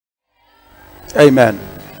Amen.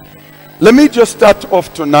 Let me just start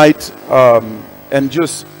off tonight and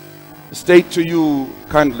just state to you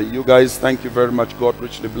kindly, you guys, thank you very much. God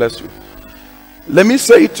richly bless you. Let me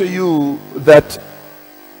say to you that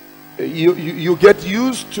you get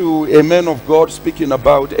used to a man of God speaking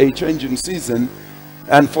about a change in season,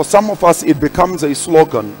 and for some of us it becomes a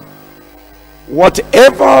slogan.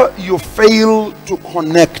 Whatever you fail to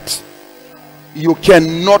connect, you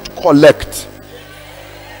cannot collect.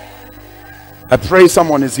 I pray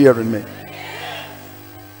someone is hearing me.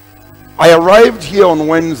 I arrived here on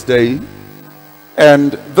Wednesday,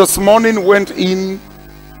 and this morning went in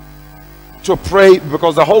to pray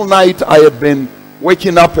because the whole night I had been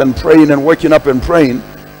waking up and praying and waking up and praying.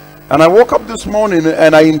 And I woke up this morning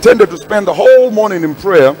and I intended to spend the whole morning in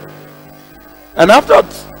prayer. And after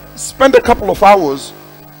I'd spent a couple of hours,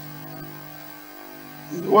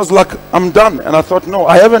 it was like, I'm done. And I thought, no,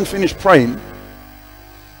 I haven't finished praying.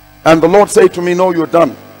 And the Lord said to me, no, you're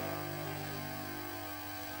done.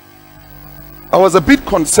 I was a bit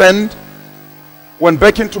concerned, went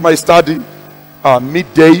back into my study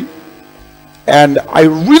midday, and I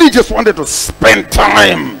really just wanted to spend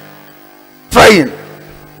time praying.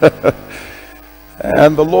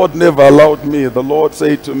 And the Lord never allowed me. The Lord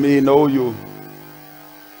said to me, no, you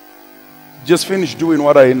just finish doing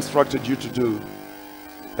what I instructed you to do,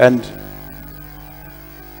 and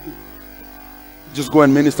just go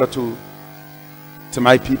and minister to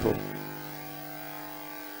my people.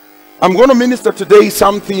 I'm going to minister today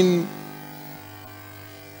something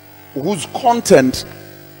whose content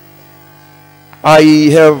I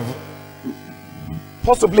have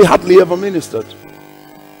possibly hardly ever ministered.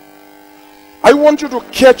 I want you to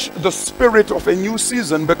catch the spirit of a new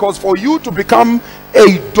season, because for you to become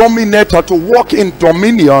a dominator, to walk in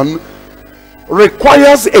dominion,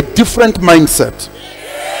 requires a different mindset.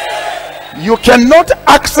 You cannot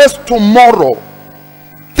access tomorrow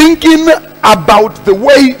thinking about the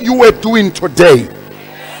way you were doing today.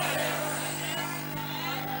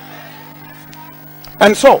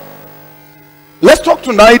 And so, let's talk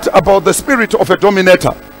tonight about the spirit of a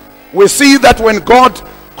dominator. We see that when God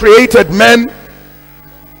created man,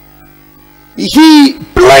 he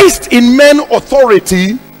placed in men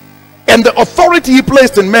authority, and the authority he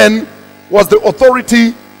placed in men was the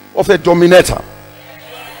authority of a dominator.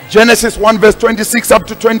 Genesis 1 verse 26 up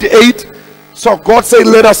to 28. So God said,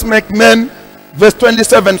 let us make man. Verse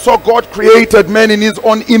 27, so God created man in his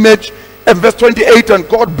own image. And verse 28, and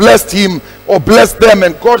God blessed him, or blessed them,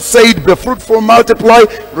 and God said, be fruitful, multiply,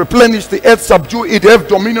 replenish the earth, subdue it, have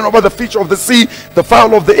dominion over the fish of the sea, the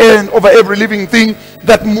fowl of the air, and over every living thing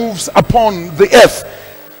that moves upon the earth.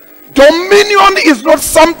 Dominion is not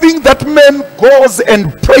something that man goes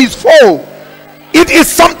and prays for. It is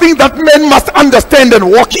something that men must understand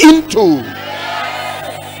and walk into.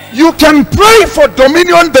 You can pray for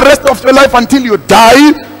dominion the rest of your life until you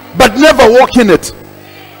die, but never walk in it.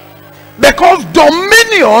 Because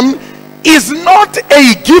dominion is not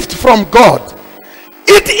a gift from God.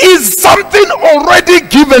 It is something already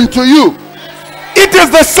given to you. It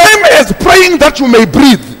is the same as praying that you may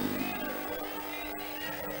breathe.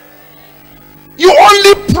 You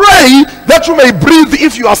only pray that you may breathe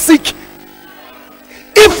if you are sick.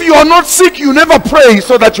 If you are not sick, you never pray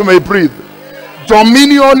so that you may breathe.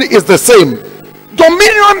 Dominion is the same.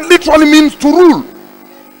 Dominion literally means to rule,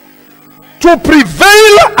 to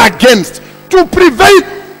prevail against, to prevail.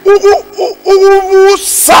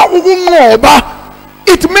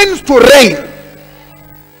 It means to reign.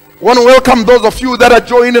 I want to welcome those of you that are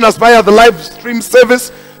joining us via the live stream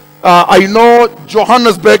service. I know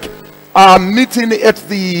Johannesburg are meeting at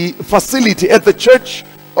the facility, at the church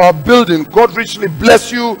building. God richly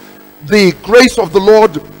bless you. The grace of the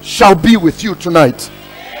Lord shall be with you tonight.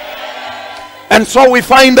 And so we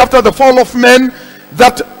find after the fall of man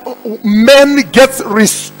that man gets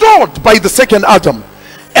restored by the second Adam.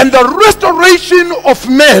 And the restoration of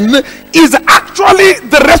men is actually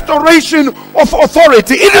the restoration of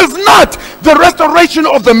authority. It is not the restoration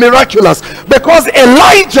of the miraculous, because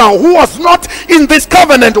Elijah, who was not in this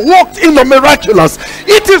covenant, walked in the miraculous.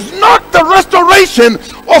 It is not the restoration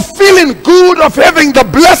of feeling good, of having the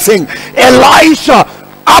blessing. Elisha,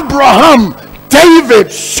 Abraham, David,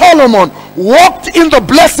 Solomon walked in the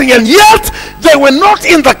blessing, and yet they were not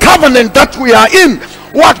in the covenant that we are in.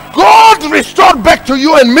 What God restored back to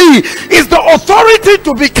you and me is the authority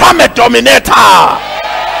to become a dominator.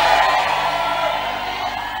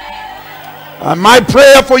 And my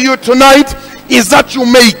prayer for you tonight is that you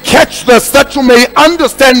may catch this, that you may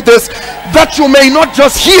understand this, that you may not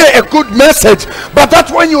just hear a good message, but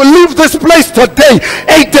that when you leave this place today,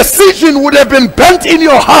 a decision would have been bent in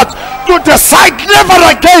your heart to decide never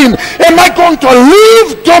again Am I going to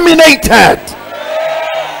live dominated?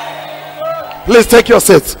 Please take your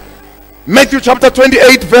seats. Matthew chapter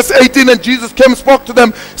 28 verse 18. And Jesus came, spoke to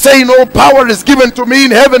them, saying, all power is given to me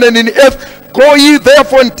in heaven and in earth. Go ye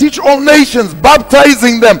therefore and teach all nations,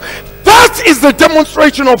 baptizing them. That is the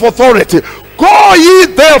demonstration of authority. Go ye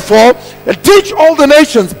therefore and teach all the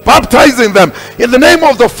nations, baptizing them in the name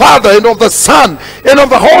of the Father and of the Son and of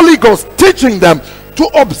the Holy Ghost, teaching them to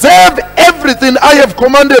observe everything I have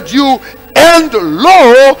commanded you, and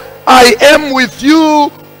lo, I am with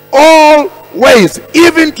you always,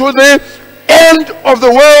 even to the end of the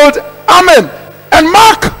world. Amen. And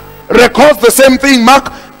Mark records the same thing.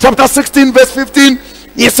 Mark chapter 16 verse 15.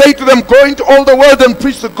 He said to them, go into all the world and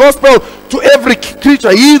preach the gospel to every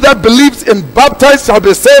creature. He that believes and baptized shall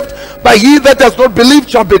be saved, but he that does not believe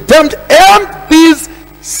shall be damned. And these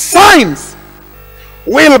signs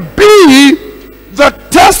will be the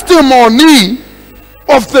testimony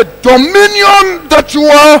of the dominion that you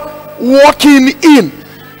are walking in.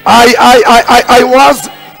 I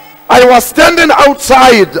was standing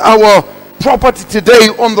outside our property today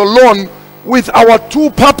on the lawn with our two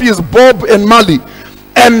puppies, Bob and Mali,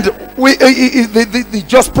 and they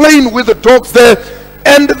just playing with the dogs there.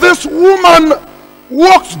 And this woman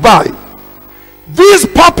walks by. These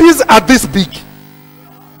puppies are this big.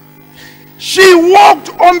 She walked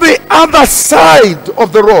on the other side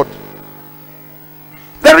of the road.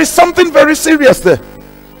 There is something very serious there.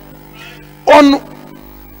 On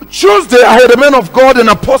Tuesday, I had a man of God, an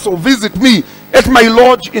apostle, visit me at my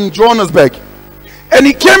lodge in Johannesburg. And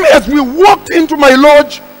he came. As we walked into my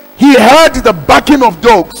lodge, he heard the barking of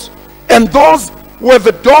dogs. And those were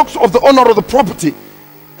the dogs of the owner of the property.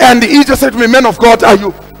 And he just said to me, man of God,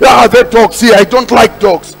 are there dogs here? I don't like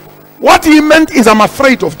dogs. What he meant is, I'm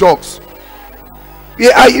afraid of dogs.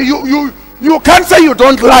 Yeah, you can't say you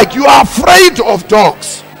don't like, you are afraid of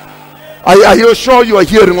dogs. Are you sure you are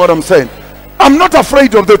hearing what I'm saying? I'm not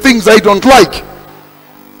afraid of the things I don't like.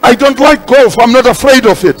 I don't like golf. I'm not afraid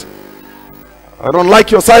of it. I don't like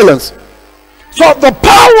your silence. So the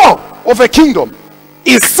power of a kingdom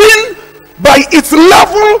is seen by its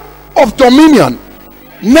level of dominion.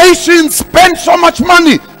 Nations spend so much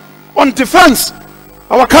money on defense.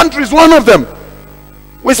 Our country is one of them.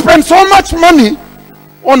 We spend so much money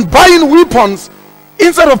on buying weapons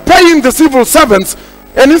instead of paying the civil servants,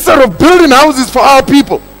 and instead of building houses for our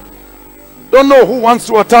people. Don't know who wants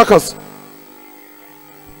to attack us.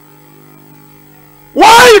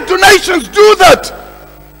 Why do nations do that?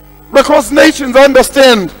 Because nations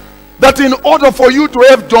understand that in order for you to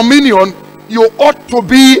have dominion, you ought to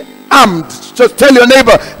be armed. Just tell your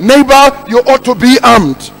neighbor, you ought to be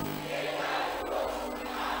armed.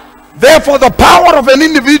 Therefore, the power of an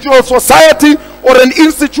individual, society, or an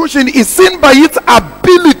institution is seen by its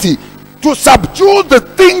ability to subdue the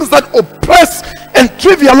things that oppress and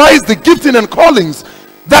trivialize the gifting and callings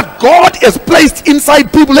that God has placed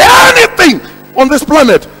inside people. Anything on this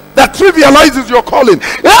planet that trivializes your calling,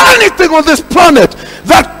 anything on this planet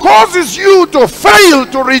that causes you to fail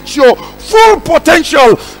to reach your full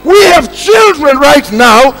potential. We have children right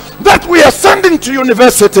now that we are sending to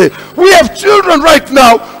university. We have children right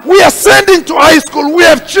now we are sending to high school. We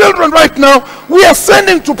have children right now we are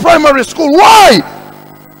sending to primary school. Why?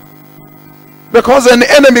 Because an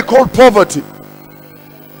enemy called poverty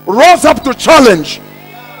rose up to challenge.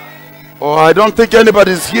 Oh, I don't think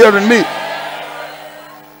anybody is hearing me.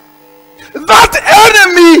 That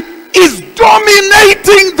enemy is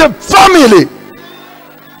dominating the family.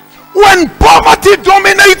 When poverty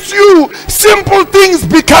dominates you, simple things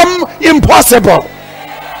become impossible.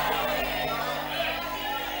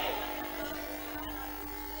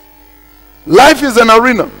 Life is an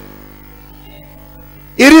arena.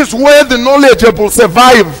 It is where the knowledgeable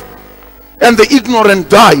survive and the ignorant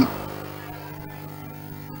die.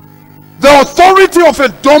 The authority of a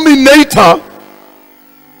dominator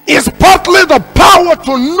is partly the power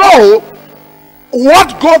to know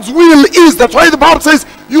what God's will is. That's why the Bible says,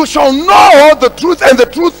 you shall know the truth, and the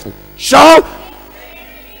truth shall...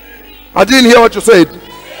 I didn't hear what you said.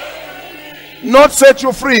 Not set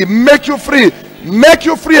you free, make you free. Make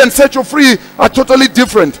you free and set you free are totally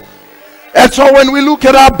different. And so when we look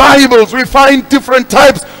at our Bibles, we find different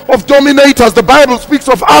types of dominators. The Bible speaks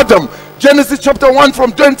of Adam. Genesis chapter 1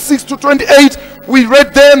 from 26 to 28. We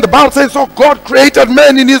read there, and the Bible says, so God created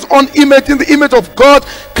man in his own image. In the image of God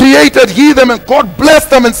created he them, and God blessed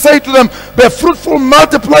them and said to them, be fruitful,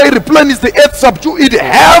 multiply, replenish the earth, subdue it,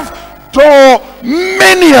 have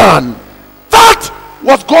dominion. That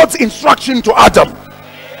was God's instruction to Adam.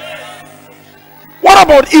 What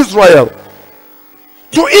about Israel?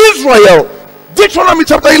 To Israel, Deuteronomy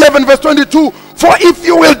chapter 11 verse 22, for if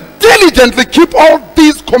you will diligently keep all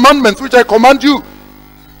these commandments which I command you,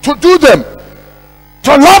 to do them,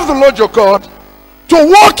 to love the Lord your God, to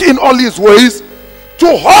walk in all his ways, to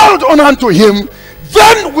hold on unto him,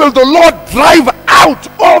 then will the Lord drive out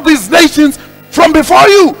all these nations from before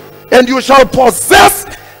you, and you shall possess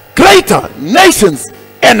greater nations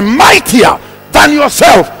and mightier than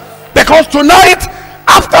yourself. Because tonight,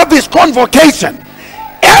 after this convocation,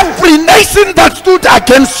 every nation that stood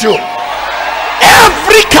against you,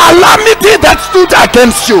 every calamity that stood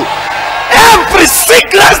against you, every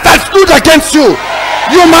sickness that stood against you,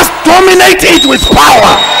 you must dominate it with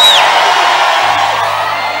power.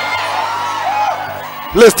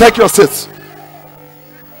 Please take your seats.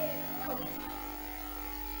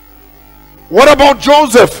 What about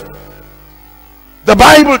Joseph? The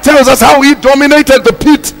Bible tells us how he dominated the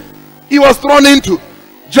pit he was thrown into.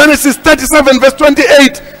 Genesis 37 verse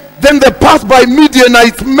 28. Then they passed by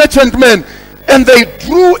Midianites, merchantmen, and they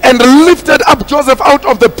drew and lifted up Joseph out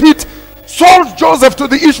of the pit, sold Joseph to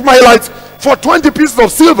the Ishmaelites for 20 pieces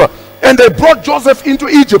of silver, and they brought Joseph into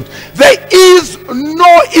Egypt. There is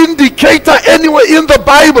no indicator anywhere in the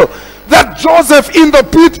Bible that Joseph in the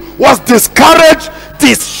pit was discouraged,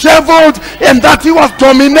 disheveled, and that he was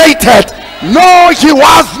dominated. No, he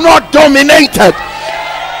was not dominated.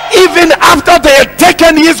 Even after they had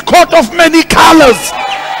taken his coat of many colors.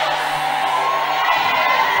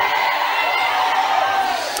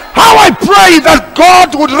 How I pray that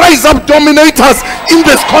God would raise up dominators in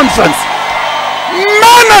this conference.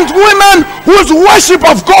 Men and women whose worship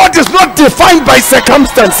of God is not defined by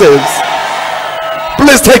circumstances.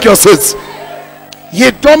 Please take your seats.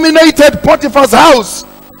 He dominated Potiphar's house.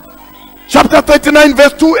 Chapter 39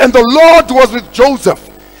 verse 2. And the Lord was with Joseph,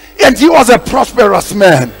 and he was a prosperous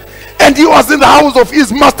man, and he was in the house of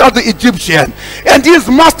his master the Egyptian, and his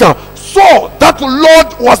master saw that the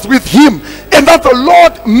Lord was with him, and that the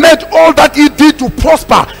Lord made all that he did to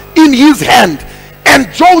prosper in his hand.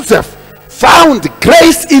 And Joseph found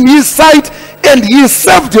grace in his sight, and he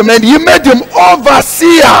served him, and he made him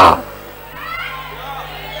overseer.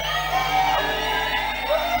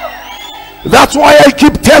 That's why I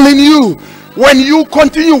keep telling you, when you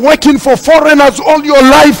continue working for foreigners all your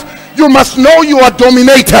life, you must know you are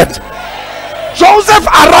dominated. Joseph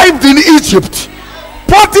arrived in Egypt.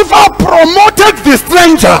 Potiphar promoted the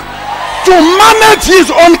stranger to manage his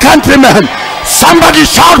own countrymen. Somebody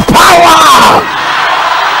shout power!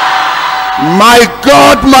 My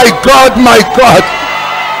God, my God, my God.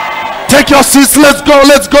 Take your seats, let's go,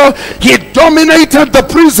 let's go. He dominated the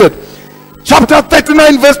prison. Chapter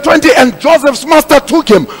 39 verse 20. And Joseph's master took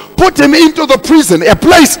him, put him into the prison, a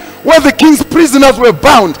place where the king's prisoners were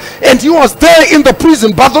bound, and he was there in the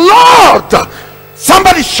prison. But the Lord,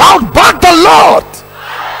 somebody shout, but the Lord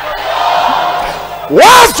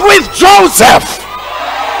was with Joseph.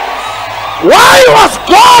 Why was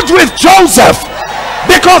God with Joseph?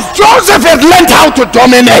 Because Joseph had learned how to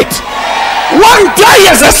dominate. One day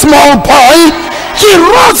as a small boy, he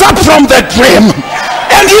rose up from the dream,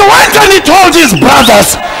 and he went and he told his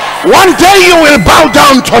brothers, one day you will bow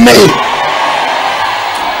down to me.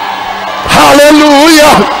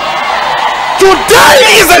 Hallelujah. Today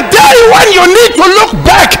is a day when you need to look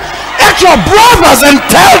back at your brothers and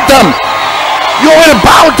tell them, you will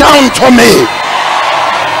bow down to me.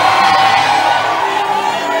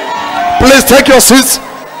 Please take your seats.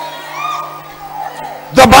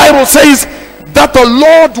 The Bible says that the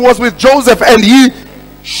Lord was with Joseph, and he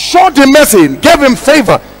showed him mercy, gave him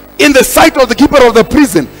favor in the sight of the keeper of the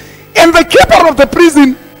prison. And the keeper of the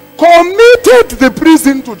prison committed the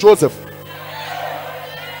prison to Joseph.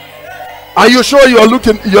 Are you sure you are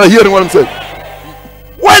hearing what I'm saying?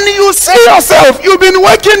 When you see yourself, you've been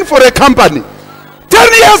working for a company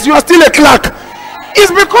 10 years, you are still a clerk,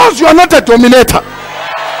 it's because you are not a dominator.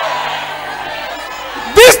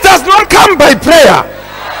 This does not come by prayer,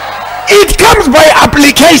 it comes by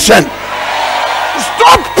application.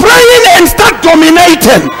 Stop praying and start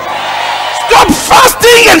dominating. Stop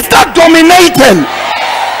fasting and start dominating.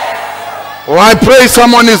 Oh, I pray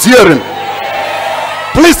someone is hearing.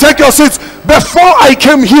 Please take your seats. Before I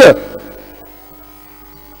came here,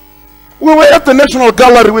 we were at the National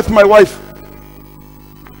Gallery with my wife.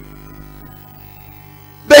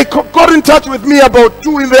 They got in touch with me about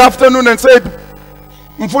 2 in the afternoon and said,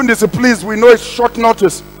 Mfundisi, please, we know it's short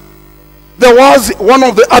notice. There was one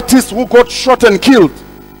of the artists who got shot and killed.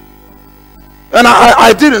 And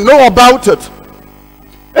I didn't know about it.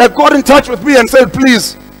 They got in touch with me and said,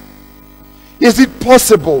 please, is it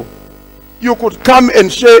possible you could come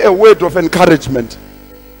and share a word of encouragement?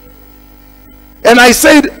 And I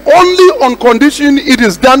said, only on condition it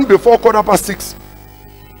is done before 6:15.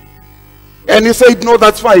 And he said, no,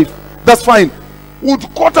 that's fine. That's fine. Would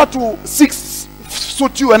 5:45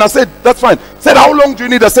 suit you? And I said, that's fine. Said, how long do you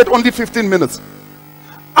need? I said, only 15 minutes.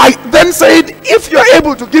 I then said, if you're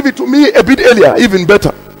able to give it to me a bit earlier, even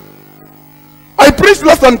better. I preached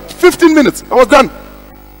less than 15 minutes. I was done.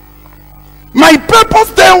 My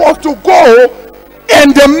purpose there was to go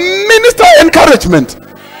and minister encouragement.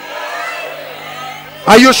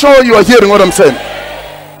 Are you sure you are hearing what I'm saying?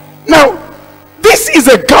 Now, this is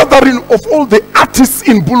a gathering of all the artists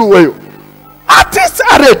in Bulawayo. Artists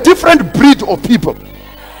are a different breed of people.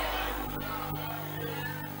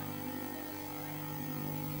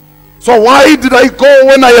 So why did I go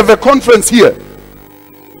when I have a conference here?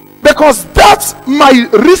 Because that's my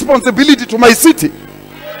responsibility to my city.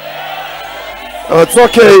 Oh, it's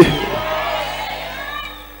okay.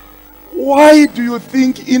 Why do you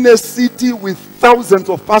think in a city with thousands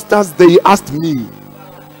of pastors they asked me?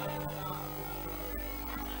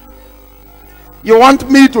 You want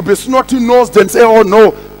me to be snotty-nosed and say, oh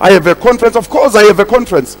no, I have a conference? Of course I have a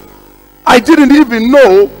conference. I didn't even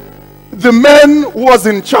know the man who was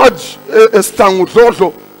in charge,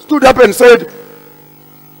 stood up and said,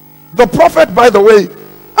 the prophet, by the way,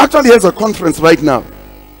 actually has a conference right now.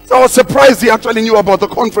 So I was surprised he actually knew about the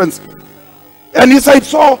conference. And he said,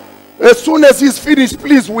 so as soon as he's finished,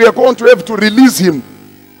 please, we are going to have to release him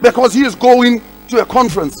because he is going to a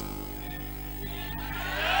conference.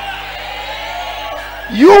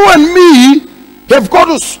 You and me have got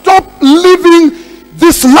to stop living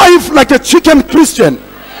this life like a chicken Christian.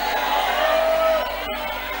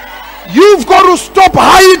 You've got to stop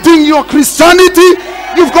hiding your Christianity.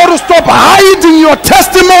 You've got to stop hiding your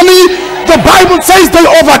testimony. The Bible says they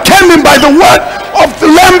overcame him by the word of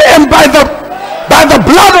the Lamb and by the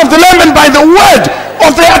blood of the Lamb and by the word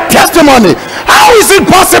of their testimony. How is it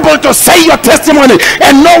possible to say your testimony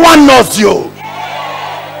and no one knows you?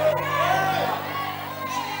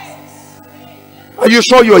 Are you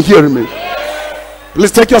sure you are hearing me?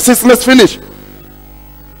 Please take your seats. Let's finish.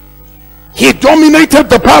 He dominated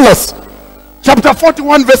the palace. Chapter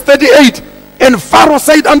 41 verse 38. And Pharaoh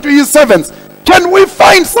said unto his servants, can we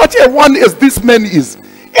find such a one as this man is?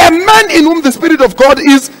 A man in whom the Spirit of God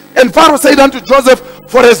is. And Pharaoh said unto Joseph,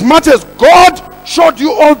 for as much as God showed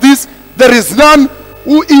you all this, there is none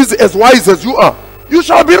who is as wise as you are. You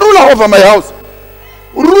shall be ruler over my house.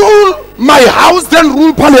 Rule my house, then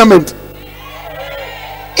rule parliament.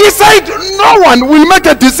 He said, no one will make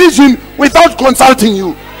a decision without consulting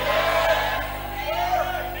you.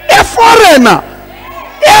 A foreigner.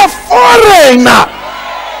 A foreigner.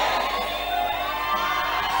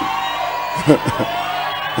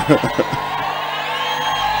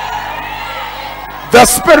 The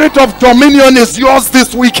spirit of dominion is yours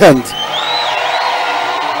this weekend.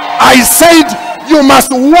 I said you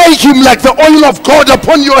must weigh him like the oil of God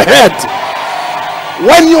upon your head.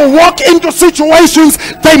 When you walk into situations,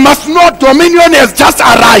 they must know dominion has just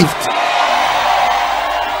arrived.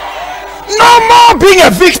 No more being a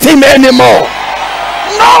victim anymore.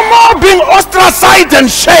 No more being ostracized and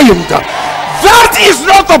shamed. That is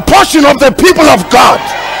not the portion of the people of God.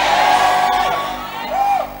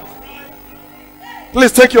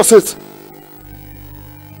 Please take your seats.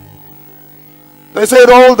 They said,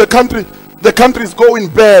 oh, the country is going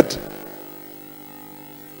bad.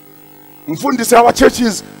 Mfundisi, our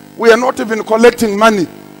churches, we are not even collecting money.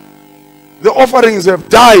 The offerings have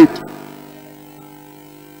died.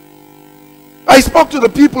 I spoke to the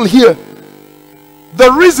people here.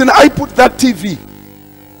 The reason I put that TV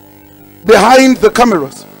behind the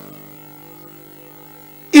cameras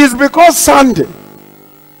is because Sunday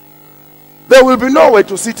there will be nowhere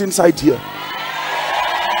to sit inside here.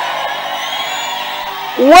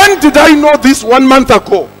 When did I know this? 1 month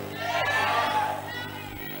ago.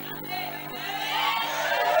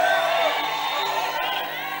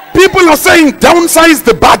 People are saying downsize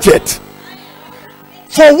the budget.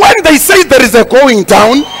 For when they say there is a going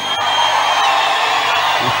down,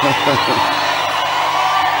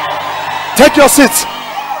 take your seats.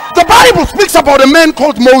 The Bible speaks about a man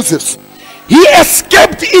called Moses. He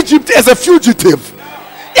escaped Egypt as a fugitive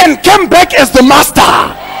and came back as the master.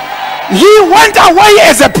 He went away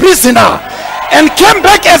as a prisoner and came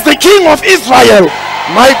back as the king of Israel.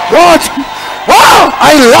 My God. Wow,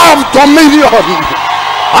 I love dominion.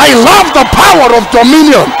 I love the power of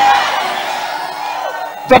dominion.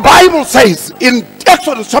 The Bible says in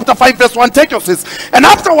Exodus chapter 5 verse 1, take your seats. And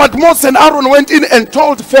afterward Moses and Aaron went in and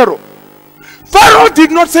told Pharaoh. Pharaoh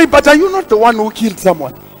did not say, but are you not the one who killed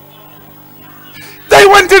someone? They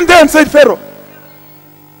went in there and said, Pharaoh,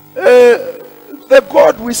 the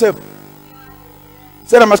God we serve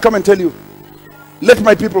said, I must come and tell you, let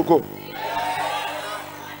my people go.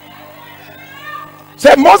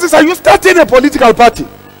 Say, Moses, are you starting a political party?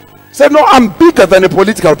 Say, no, I'm bigger than a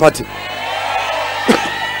political party.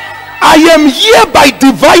 I am here by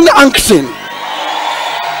divine unction.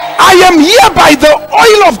 I am here by the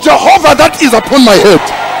oil of Jehovah that is upon my head.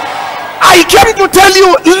 I came to tell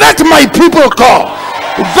you, let my people go,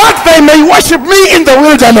 that they may worship me in the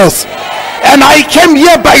wilderness. And I came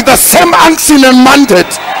here by the same unction and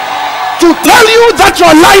mandate to tell you that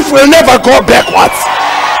your life will never go backwards.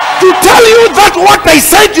 To tell you that what they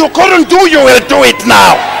said you couldn't do, you will do it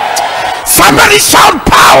now. Somebody shout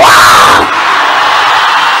power.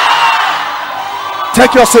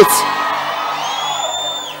 Take your seats.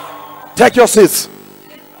 Take your seats.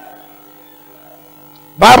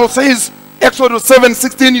 Bible says, Exodus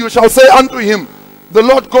 7:16, you shall say unto him, the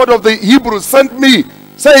Lord God of the Hebrews sent me,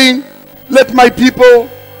 saying, let my people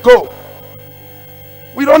go.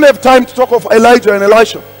 We don't have time to talk of Elijah and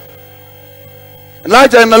Elisha.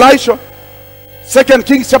 Elijah and Elisha, 2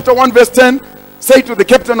 Kings chapter 1 verse 10, say to the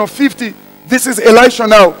captain of 50, this is Elisha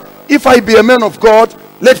now. If I be a man of God,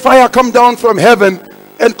 let fire come down from heaven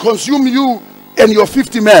and consume you and your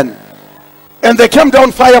 50 men. And there came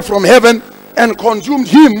down fire from heaven and consumed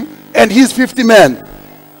him and his 50 men.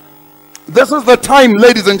 This is the time,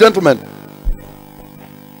 ladies and gentlemen,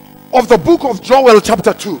 of the book of Joel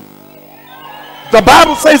chapter 2. The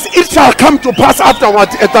Bible says, it shall come to pass afterward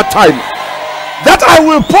at that time, that I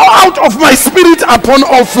will pour out of my spirit upon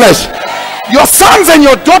all flesh. Your sons and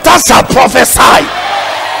your daughters shall prophesy.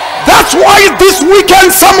 That's why this weekend,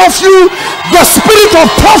 some of you, the spirit of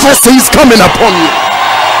prophecy is coming upon you.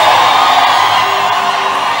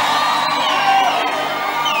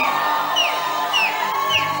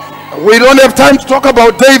 We don't have time to talk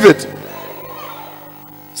about David.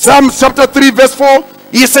 Psalms chapter 3 verse 4,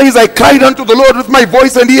 he says, I cried unto the Lord with my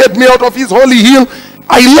voice, and he heard me out of his holy hill.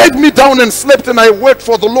 I laid me down and slept, and I woke,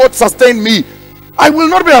 for the Lord sustained me. I will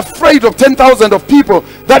not be afraid of 10,000 of people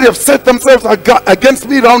that have set themselves against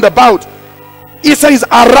me round about. He says,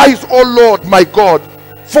 arise, O Lord my God,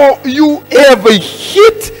 for you have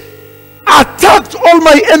attacked all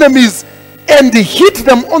my enemies and hit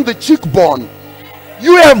them on the cheekbone.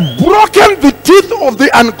 You have broken the teeth of the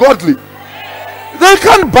ungodly. They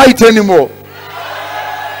can't bite anymore.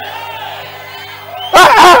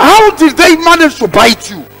 How did they manage to bite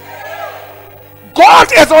you? God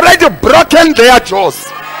has already broken their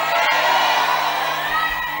jaws.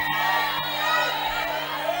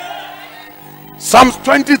 Psalms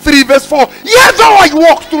 23 verse 4, yea, though I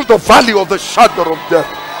walk through the valley of the shadow of death,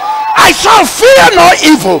 I shall fear no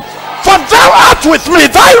evil, for thou art with me.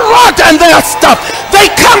 Thy rod and thy staff, they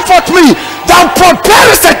comfort me. Thou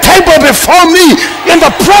preparest a table before me in the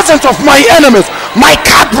presence of my enemies. My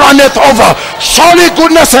cup runneth over. Surely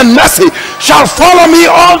goodness and mercy shall follow me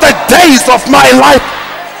all the days of my life.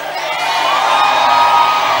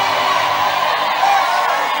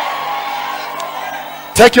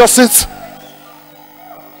 Take your seats.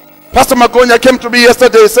 Pastor Magonia came to me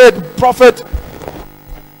yesterday, said, Prophet,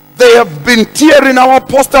 they have been tearing our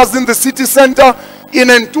posters in the city center, in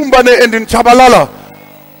Ntumbane and in Chabalala.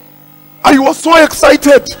 I was so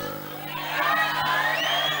excited.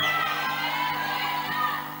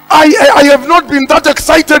 I have not been that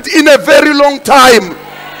excited in a very long time.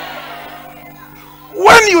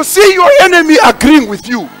 When you see your enemy agreeing with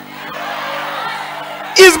you,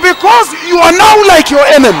 it's because you are now like your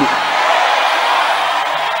enemy.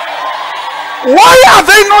 Why are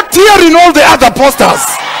they not tearing all the other posters?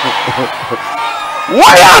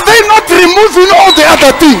 Why are they not removing all the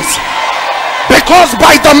other things? Because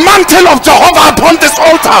by the mantle of Jehovah upon this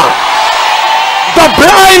altar, the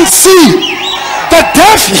blind see, the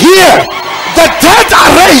deaf hear, the dead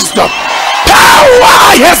are raised.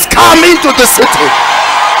 Power has come into the city.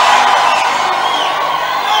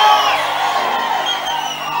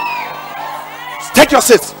 Take your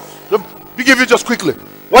seats. Let me give you just quickly.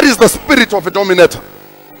 What is the spirit of a dominator?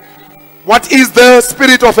 What is the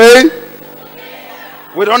spirit of a?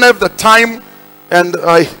 We don't have the time, and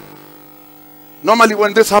normally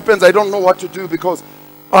when this happens, I don't know what to do, because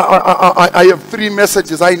I have 3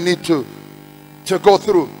 messages I need to go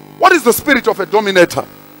through. What is the spirit of a dominator?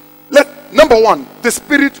 Number 1, the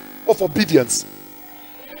spirit of obedience.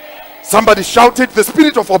 Somebody shouted, the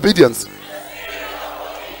spirit of obedience.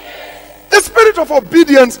 The spirit of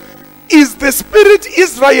obedience is the spirit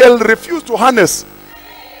Israel refused to harness.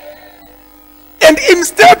 And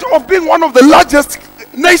instead of being one of the largest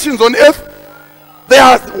nations on earth, they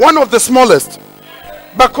are one of the smallest,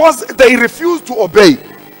 because they refuse to obey.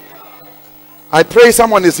 I pray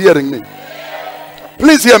someone is hearing me.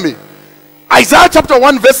 Please hear me. Isaiah chapter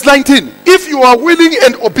 1 verse 19. If you are willing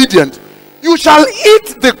and obedient, you shall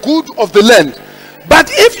eat the good of the land. But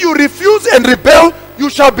if you refuse and rebel, you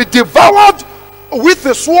shall be devoured with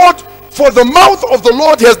the sword, for the mouth of the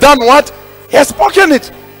Lord has done what? Has spoken it.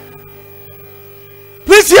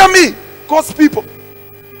 Please hear me, God's people.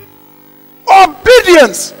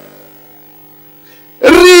 Obedience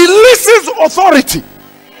releases authority.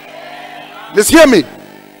 Let's hear me.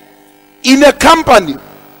 In a company,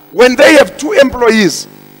 when they have two employees,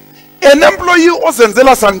 an employee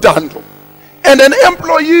ozenzela santando and an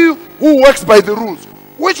employee who works by the rules,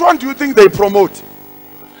 which one do you think they promote?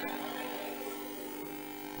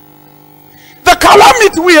 The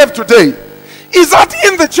calamity we have today is that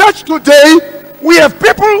in the church today we have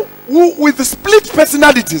people who with split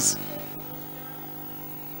personalities.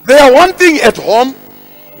 They are one thing at home,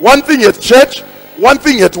 one thing at church, one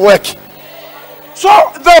thing at work. So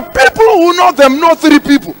the people who know them know three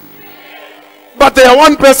people, but they are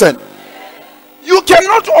one person. You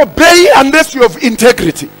cannot obey unless you have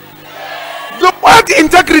integrity. The word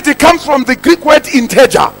integrity comes from the Greek word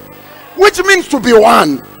integer, which means to be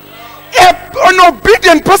one. An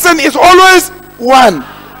obedient person is always one.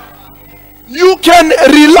 You can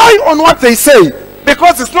rely on what they say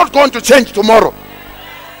because it's not going to change tomorrow.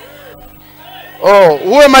 Oh,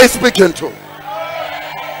 who am I speaking to?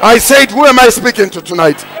 I said, who am I speaking to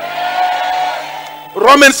tonight?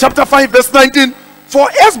 Romans chapter 5 verse 19. For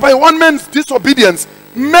as by one man's disobedience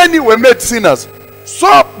many were made sinners, so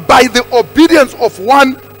by the obedience of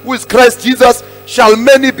one who is Christ Jesus shall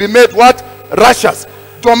many be made what? Righteous.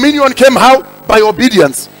 Dominion came how? By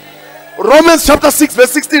obedience. Romans chapter 6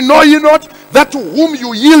 verse 16. Know ye not that to whom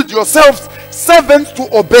you yield yourselves servants to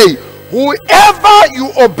obey, whoever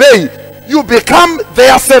you obey, you become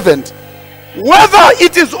their servant, whether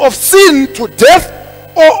it is of sin to death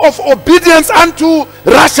or of obedience unto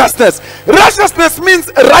righteousness. Righteousness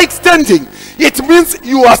means right standing. It means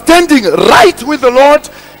you are standing right with the Lord.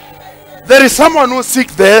 There is someone who's sick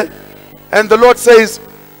there, and the Lord says,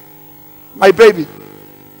 my baby,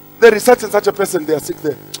 there is such and such a person there sick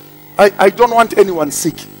there. I don't want anyone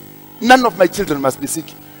sick. None of my children must be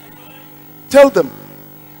sick. Tell them,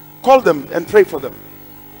 call them and pray for them.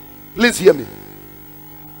 Please hear me.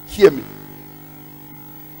 Hear me.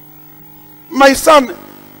 My son,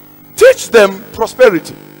 teach them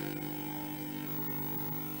prosperity.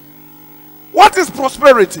 What is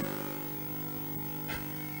prosperity?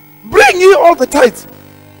 Bring ye all the tithes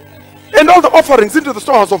and all the offerings into the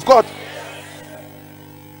storehouse of God.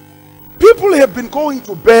 People have been going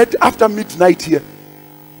to bed after midnight here,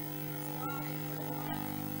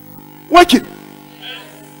 working.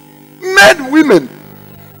 Men, women.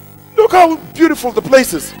 Look how beautiful the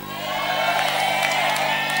place is.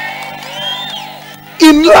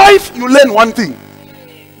 In life, you learn one thing.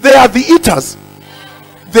 They are the eaters.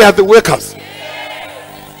 They are the workers.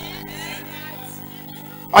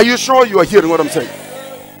 Are you sure you are hearing what I'm saying?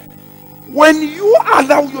 When you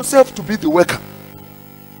allow yourself to be the worker,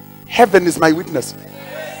 heaven is my witness.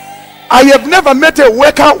 I have never met a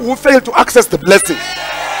worker who failed to access the blessing.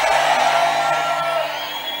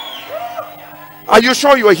 Are you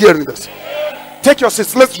sure you are hearing this? Take your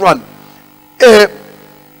seats. Let's run.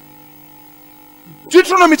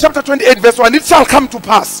 Deuteronomy chapter 28 verse 1. It shall come to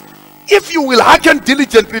pass, if you will hearken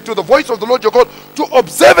diligently to the voice of the Lord your God, to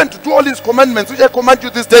observe and to do all his commandments which I command you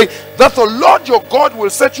this day, that the Lord your God will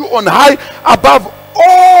set you on high above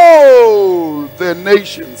all the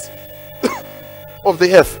nations of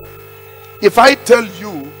the earth. If I tell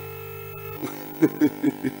you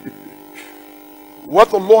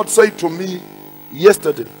what the Lord said to me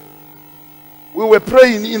yesterday, we were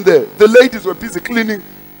praying in there. The ladies were busy cleaning.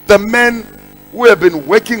 The men who have been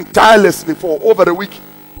working tirelessly for over a week,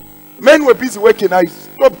 men were busy working. I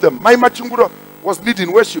stopped them. My Machungura was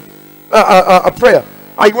leading worship, a prayer.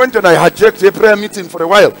 I went and I hijacked a prayer meeting for a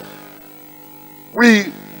while.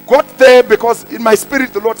 We got there because in my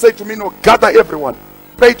spirit the Lord said to me, no, gather everyone,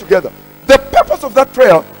 pray together. The purpose of that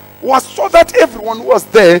prayer was so that everyone who was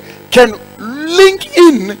there can link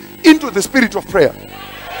into the spirit of prayer.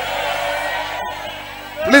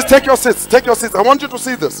 Please take your seats. Take your seats. I want you to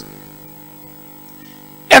see this.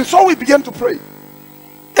 And so we began to pray.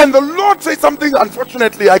 And the Lord said something,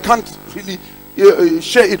 unfortunately, I can't really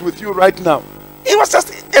share it with you right now. It was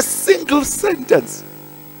just a single sentence.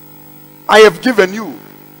 I have given you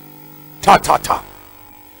ta ta ta.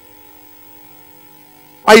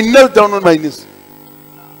 I knelt down on my knees.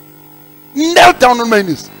 Knelt down on my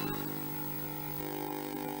knees.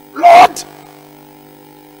 Lord,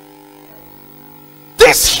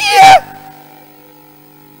 this here.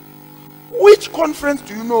 Which conference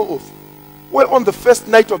do you know of where on the first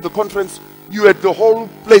night of the conference you had the whole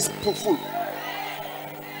place full?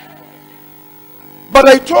 But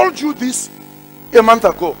I told you this a month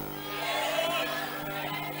ago.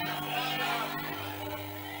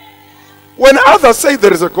 When others say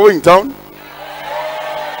there is a going down,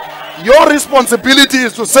 your responsibility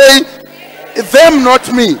is to say, them,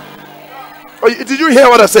 not me. Oh, did you hear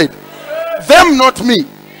what I said? Them, not me.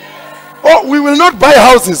 Oh, we will not buy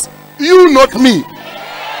houses. You, not me.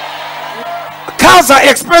 Cars are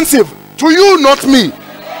expensive. To you, not me.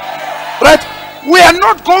 Right? We are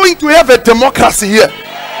not going to have a democracy here.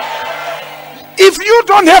 If you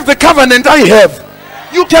don't have the covenant I have,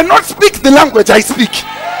 you cannot speak the language I speak.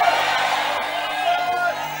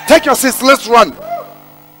 Take your seats, let's run.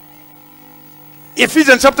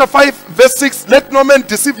 Ephesians chapter 5 verse 6. Let no man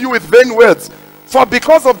deceive you with vain words. For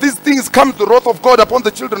because of these things comes the wrath of God upon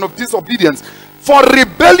the children of disobedience. For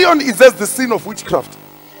rebellion is as the sin of witchcraft,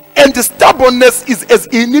 and stubbornness is as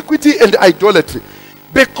iniquity and idolatry.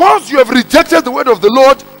 Because you have rejected the word of the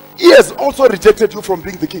Lord, he has also rejected you from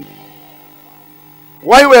being the king.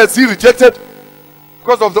 Why was he rejected?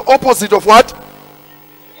 Because of the opposite of what?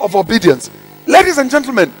 Of obedience. Ladies and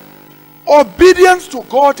gentlemen, obedience to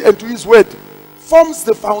God and to his word forms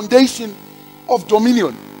the foundation of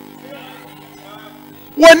dominion.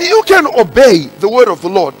 When you can obey the word of the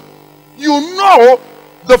Lord, you know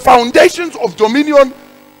the foundations of dominion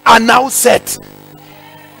are now set.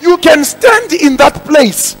 You can stand in that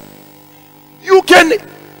place. You can,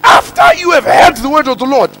 after you have heard the word of the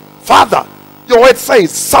Lord, Father, your word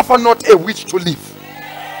says, suffer not a witch to live.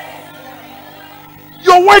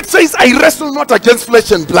 Your word says, I wrestle not against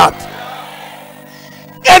flesh and blood.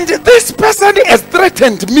 And this person has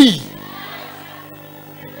threatened me.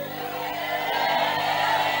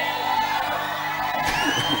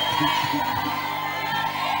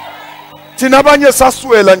 Tinabanye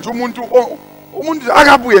saswela nje umuntu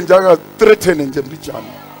akabuye nje akathreaten nje mbijana.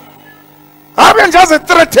 Abe nje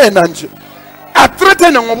athreaten nje.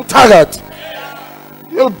 Athreaten ngobuthakathi.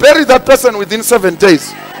 You'll bury that person within 7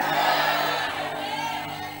 days.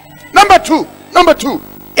 Number two,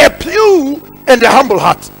 a pure and a humble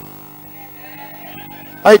heart.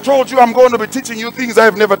 I told you I'm going to be teaching you things I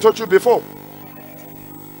have never taught you before.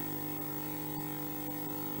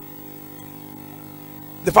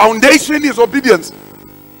 The foundation is obedience.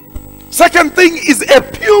 Second thing is a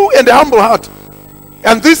pure and a humble heart.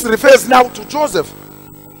 And this refers now to Joseph.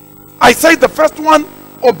 I said the first one,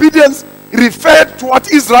 obedience, referred to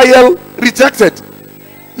what Israel rejected.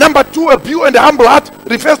 Number two, a pure and a humble heart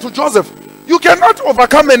refers to Joseph. You cannot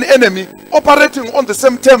overcome an enemy operating on the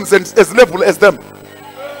same terms and as level as them.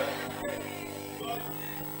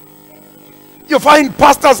 You find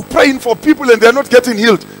pastors praying for people and they're not getting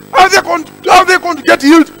healed. How are they going to get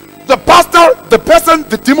healed? The pastor, the person,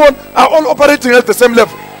 the demon are all operating at the same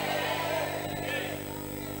level.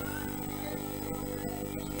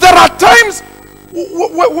 There are times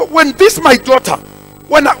when this my daughter,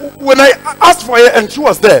 when I asked for her and she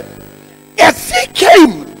was there, as she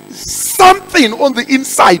came, something on the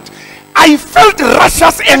inside, I felt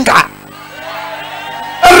Russia's anger.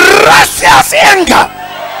 Russia's anger.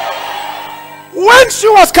 When she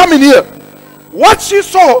was coming here, what she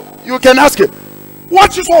saw, you can ask her,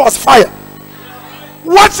 what she saw was fire.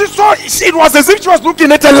 What she saw, it was as if she was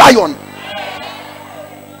looking at a lion.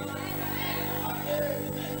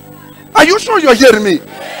 Are you sure you're hearing me?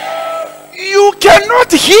 You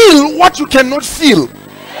cannot heal what you cannot feel.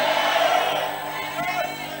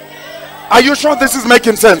 Are you sure this is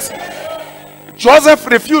making sense? Joseph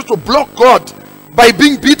refused to block God by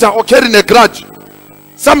being bitter or carrying a grudge.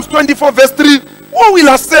 Psalms 24 verse 3, who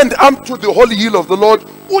will ascend up to the holy hill of the Lord?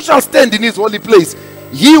 Who shall stand in his holy place?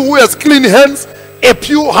 He who has clean hands, a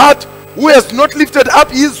pure heart, who has not lifted up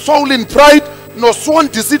his soul in pride, nor sworn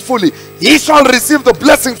deceitfully. He shall receive the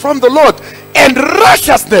blessing from the Lord and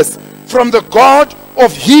righteousness from the God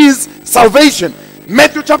of his salvation.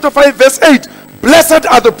 Matthew chapter 5 verse 8, blessed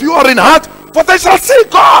are the pure in heart, for they shall see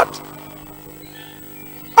God.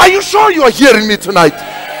 Are you sure you are hearing me tonight?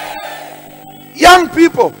 Young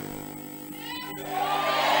people,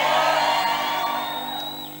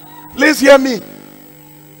 please hear me.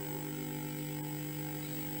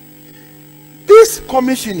 This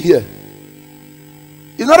commission here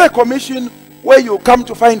is not a commission where you come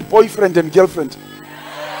to find boyfriend and girlfriend.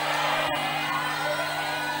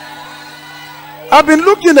 I've been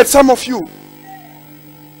looking at some of you.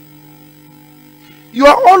 You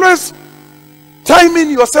are always timing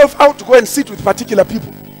yourself out to go and sit with particular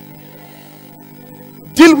people.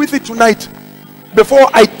 Deal with it tonight before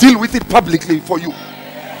I deal with it publicly for you.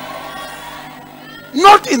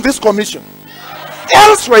 Not in this commission.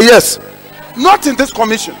 Elsewhere, yes. Not in this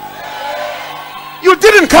commission. You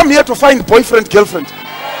didn't come here to find boyfriend, girlfriend.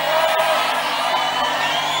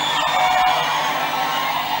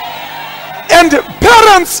 And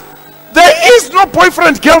parents, there is no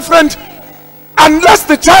boyfriend, girlfriend, unless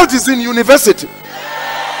the child is in university.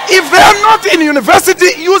 If they are not in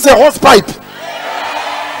university, use a hose pipe.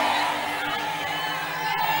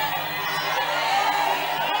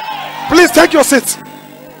 Please take your seats.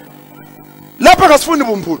 Lapha kasifuni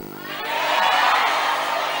bumbulu.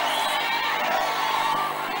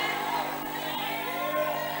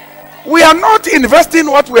 We are not investing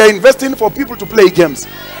what we are investing for people to play games.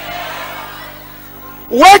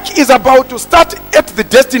 Work is about to start at the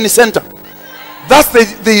Destiny Center. That's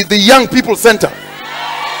the young people center.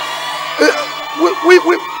 We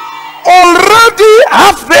already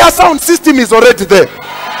have their sound system is already there.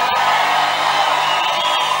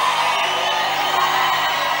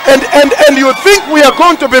 And you think we are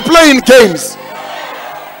going to be playing games?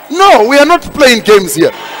 No, we are not playing games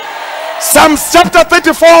here. Psalms chapter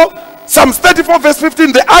 34, Psalms 34 verse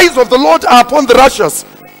 15, the eyes of the Lord are upon the righteous.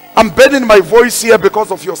 I'm bending my voice here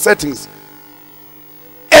because of your settings.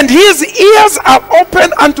 And his ears are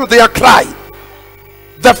open unto their cry.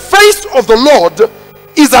 The face of the Lord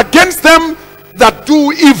is against them that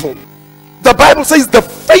do evil. The Bible says the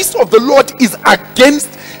face of the Lord is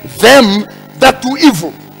against them that do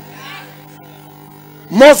evil.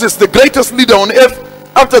 Moses, the greatest leader on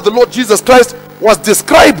earth after the Lord Jesus Christ, was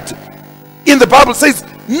described in the Bible, says,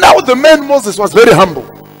 now the man Moses was very humble,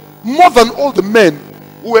 more than all the men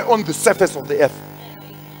who were on the surface of the earth.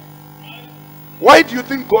 Why do you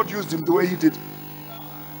think God used him the way he did?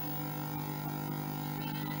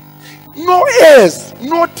 No airs,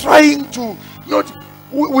 no trying to,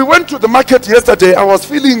 we went to the market yesterday. I was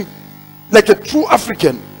feeling like a true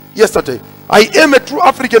African yesterday. I am a true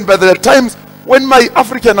African by the times when my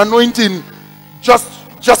African anointing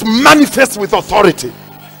just manifests with authority.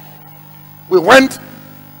 We went,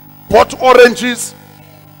 bought oranges,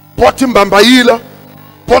 bought mbambayila,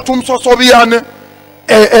 bought umsosobiyane,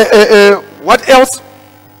 what else?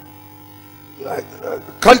 I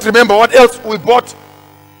can't remember what else we bought.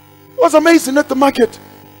 It was amazing at the market.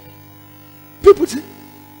 People say,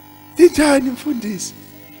 Dinjani mfundisi.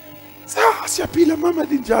 Siyapila mama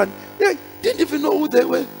Dinjani. They didn't even know who they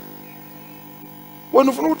were. When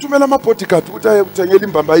ufuna ukuthumela ama-bodyguard ukuthi aye kuthengela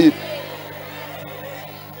imbambayila.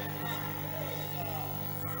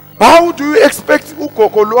 How do you expect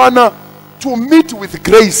ugogo Lwana to meet with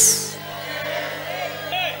grace?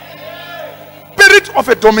 Spirit of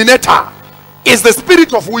a dominator is the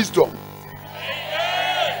spirit of wisdom.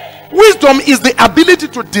 Wisdom is the ability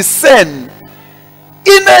to discern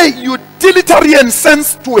in a utilitarian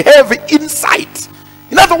sense, to have insight.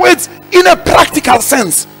 In other words, in a practical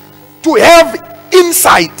sense, to have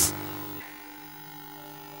insight.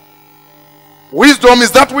 Wisdom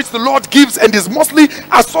is that which the Lord gives and is mostly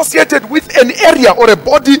associated with an area or a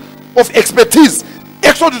body of expertise.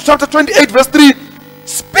 Exodus chapter 28 verse 3,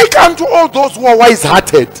 speak unto all those who are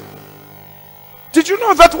wise-hearted. Did you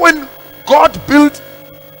know that when God built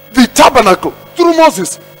the tabernacle through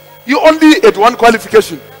Moses, you only had one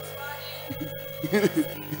qualification?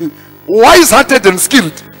 Wise-hearted and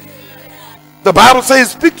skilled. The Bible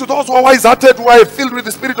says, speak to those who are wise-hearted, who are filled with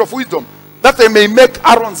the spirit of wisdom, that they may make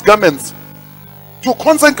Aaron's garments, to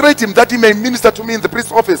consecrate him, that he may minister to me in the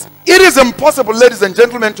priest's office. It is impossible, ladies and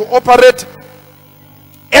gentlemen, to operate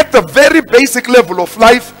at the very basic level of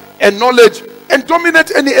life and knowledge and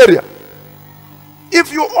dominate any area.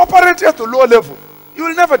 If you operate at the lower level, you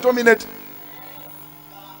will never dominate.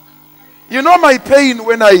 You know my pain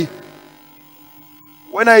when I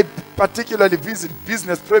particularly visit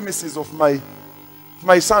business premises of my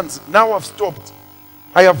sons. Now I've stopped.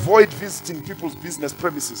 I avoid visiting people's business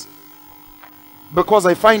premises because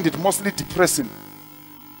I find it mostly depressing.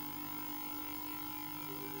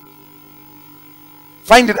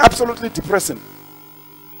 Find it absolutely depressing.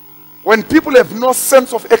 When people have no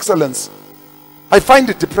sense of excellence, I find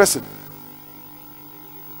it depressing.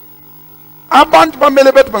 Abantu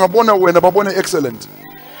bamele bethi bangabona wena babone excellent.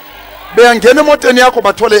 Bengangena emotweni yakho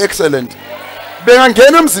bathole excellent.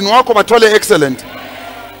 Bengangena emzini wakho bathole excellent.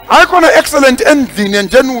 Ayikona excellent endlini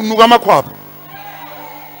njeni unuka amakhwapha.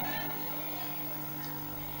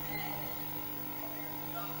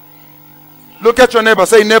 Look at your neighbor,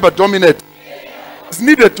 say neighbor, dominate. It's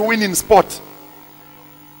needed to win in sport.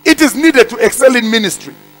 It is needed to excel in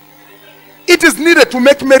ministry. It is needed to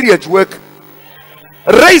make marriage work.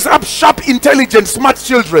 Raise up sharp, intelligent, smart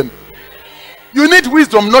children. You need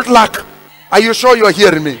wisdom, not luck. Are you sure you are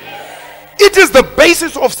hearing me? It is the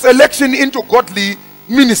basis of selection into godly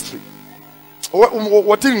ministry.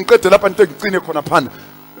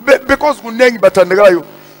 Because